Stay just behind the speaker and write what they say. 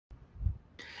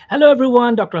Hello,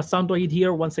 everyone. Dr. Hassan Tohid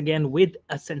here once again with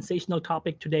a sensational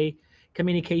topic today,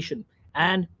 communication.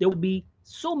 And there will be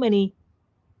so many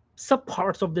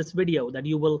subparts of this video that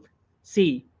you will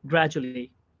see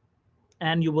gradually,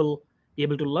 and you will be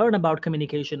able to learn about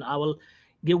communication. I will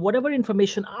give whatever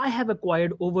information I have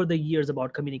acquired over the years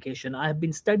about communication. I have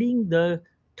been studying the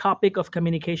topic of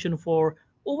communication for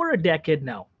over a decade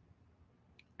now.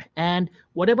 And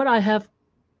whatever I have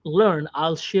learned,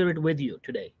 I'll share it with you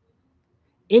today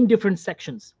in different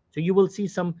sections. So you will see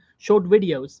some short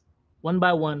videos one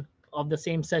by one of the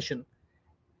same session,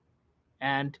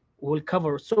 and we'll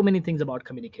cover so many things about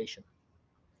communication.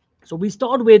 So we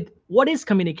start with what is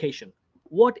communication?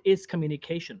 What is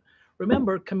communication?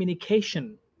 Remember,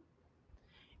 communication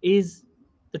is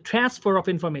the transfer of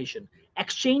information,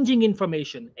 exchanging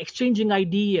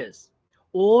ideas,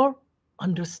 or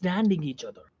understanding each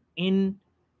other. In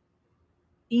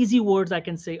easy words, I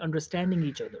can say understanding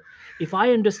each other. If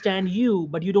I understand you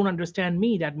but you don't understand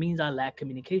me, that means I lack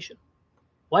communication.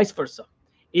 Vice versa.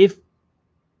 If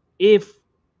if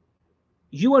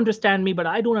you understand me but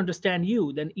I don't understand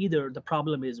you, then either the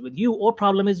problem is with you or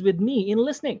problem is with me in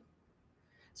listening.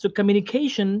 So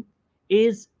communication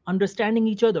is understanding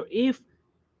each other. If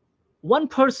one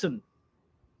person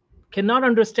cannot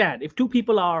understand, if two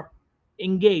people are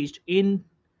engaged in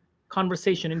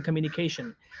conversation, in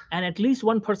communication, and at least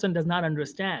one person does not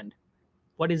understand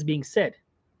what is being said,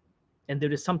 and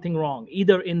there is something wrong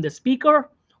either in the speaker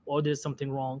or there's something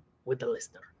wrong with the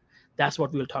listener. That's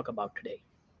what we'll talk about today.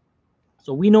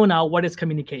 So we know now what is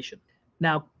communication.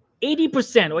 Now,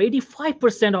 80% or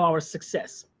 85% of our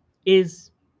success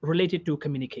is related to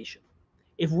communication.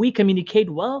 If we communicate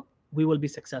well, we will be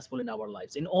successful in our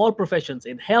lives, in all professions,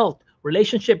 in health,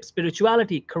 relationships,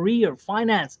 spirituality, career,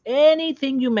 finance,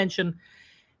 anything you mention,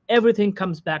 everything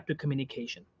comes back to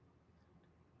communication.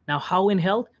 Now, how in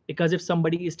health? Because if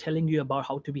somebody is telling you about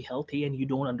how to be healthy and you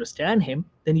don't understand him,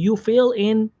 then you fail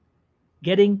in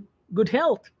getting good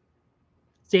health.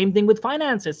 Same thing with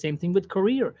finances, same thing with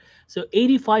career. So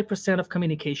 85% of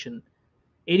communication,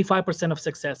 85% of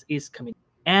success is communication.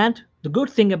 And the good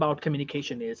thing about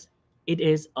communication is it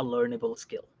is a learnable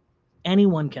skill.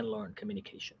 Anyone can learn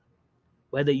communication.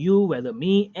 Whether you, whether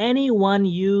me, anyone,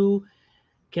 you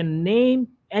can name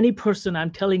any person, I'm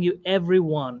telling you,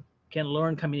 everyone can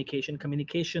learn communication.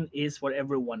 Communication is for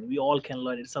everyone. We all can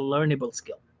learn. It's a learnable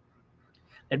skill.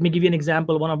 Let me give you an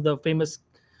example. One of the famous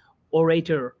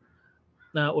orators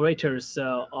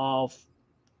of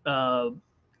uh,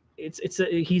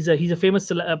 he's a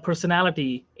famous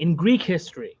personality in Greek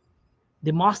history,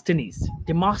 Demosthenes.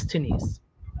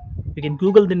 You can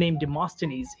Google the name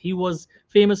Demosthenes. He was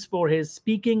famous for his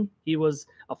speaking. He was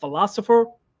a philosopher.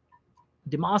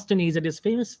 Demosthenes, it is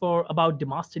famous for about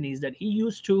Demosthenes that he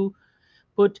used to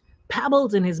put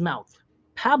pebbles in his mouth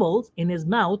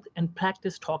and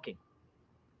practice talking.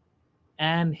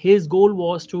 And his goal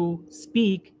was to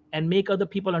speak and make other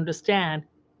people understand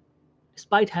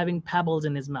despite having pebbles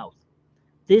in his mouth.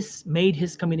 This made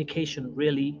his communication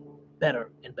really better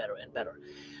and better and better.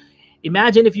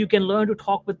 Imagine if you can learn to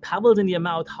talk with pebbles in your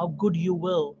mouth, how good you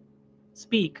will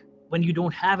speak when you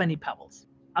don't have any pebbles.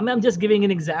 I'm just giving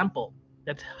an example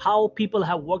that how people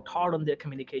have worked hard on their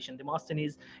communication.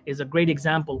 Demosthenes is a great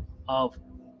example of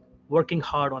working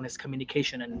hard on his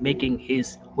communication and making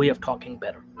his way of talking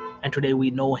better. And today we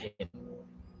know him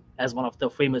as one of the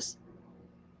famous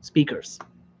speakers,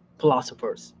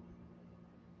 philosophers,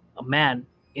 a man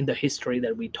in the history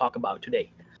that we talk about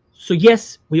today. So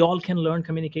yes, we all can learn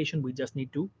communication. We just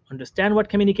need to understand what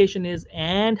communication is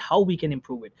and how we can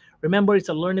improve it. Remember, it's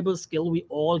a learnable skill. We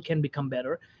all can become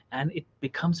better, and it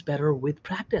becomes better with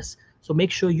practice. So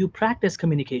make sure you practice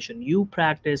communication. You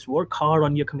practice, work hard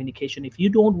on your communication. If you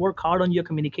don't work hard on your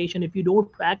communication, if you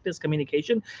don't practice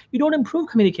communication, you don't improve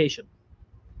communication.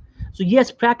 So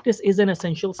yes, practice is an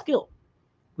essential skill.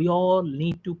 We all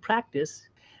need to practice.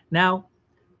 Now,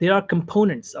 there are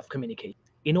components of communication.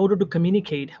 In order to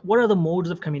communicate, what are the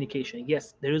modes of communication?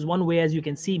 Yes, there is one way, as you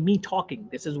can see, me talking.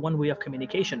 This is one way of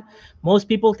communication. Most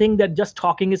people think that just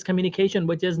talking is communication,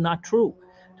 which is not true.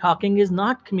 Talking is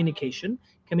not communication.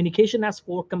 Communication has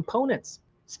 4 components: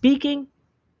 speaking,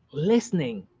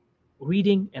 listening,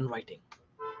 reading, and writing.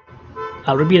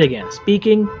 I'll repeat again: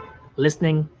 speaking,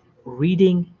 listening,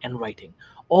 reading, and writing.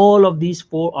 All of these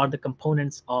 4 are the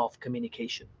components of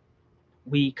communication.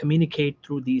 We communicate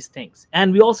through these things,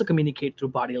 and we also communicate through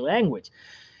body language.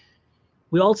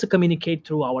 We also communicate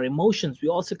through our emotions. We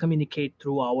also communicate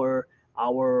through our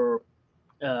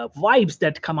vibes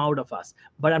that come out of us.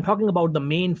 But I'm talking about the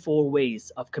main 4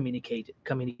 ways of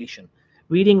communication: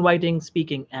 reading, writing,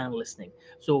 speaking, and listening.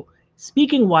 So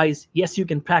speaking wise, yes, you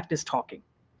can practice talking.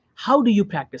 How do you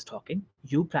practice talking?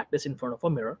 You practice in front of a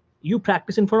mirror. You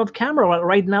practice in front of camera.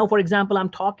 Right now, for example, I'm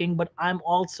talking, but I'm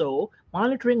also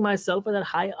monitoring myself that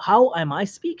how am I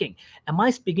speaking? Am I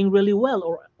speaking really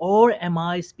well, or am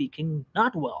I speaking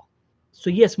not well? So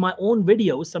yes, my own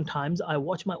videos, sometimes I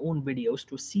watch my own videos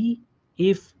to see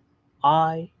if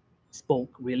I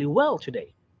spoke really well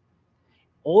today,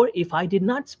 or if I did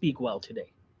not speak well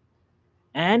today.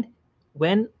 And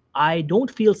when I don't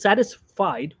feel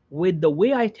satisfied with the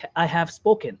way I have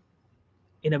spoken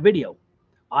in a video,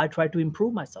 I try to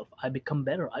improve myself. I become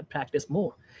better. I practice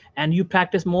more. And you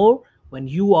practice more when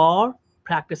you are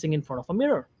practicing in front of a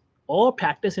mirror, or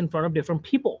practice in front of different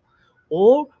people.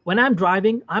 Or when I'm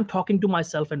driving, I'm talking to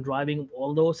myself and driving,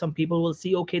 although some people will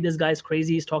see, okay, this guy's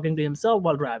crazy, he's talking to himself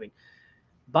while driving.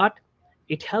 But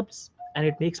it helps and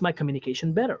it makes my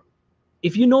communication better.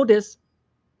 If you notice,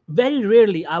 very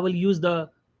rarely I will use the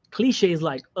cliches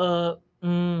like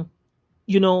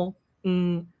you know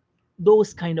mm,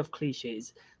 those kind of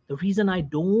cliches. The reason I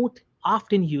don't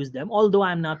often use them, although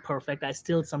I'm not perfect, I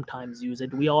still sometimes use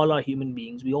it. We all are human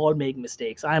beings, we all make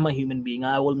mistakes. I'm a human being,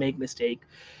 I will make mistake.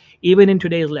 Even in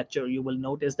today's lecture you will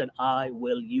notice that I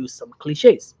will use some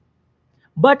cliches,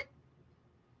 but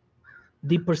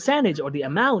the percentage or the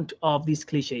amount of these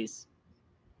cliches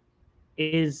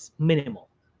is minimal,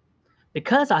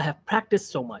 because I have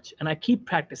practiced so much and I keep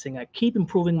practicing, I keep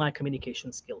improving my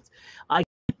communication skills. I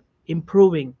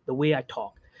improving the way I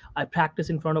talk. I practice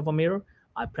in front of a mirror.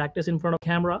 I practice in front of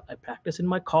camera. I practice in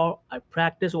my car. I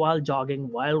practice while jogging,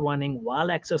 while running,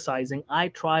 while exercising. I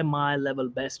try my level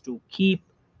best to keep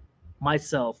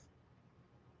myself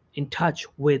in touch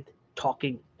with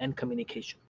talking and communication.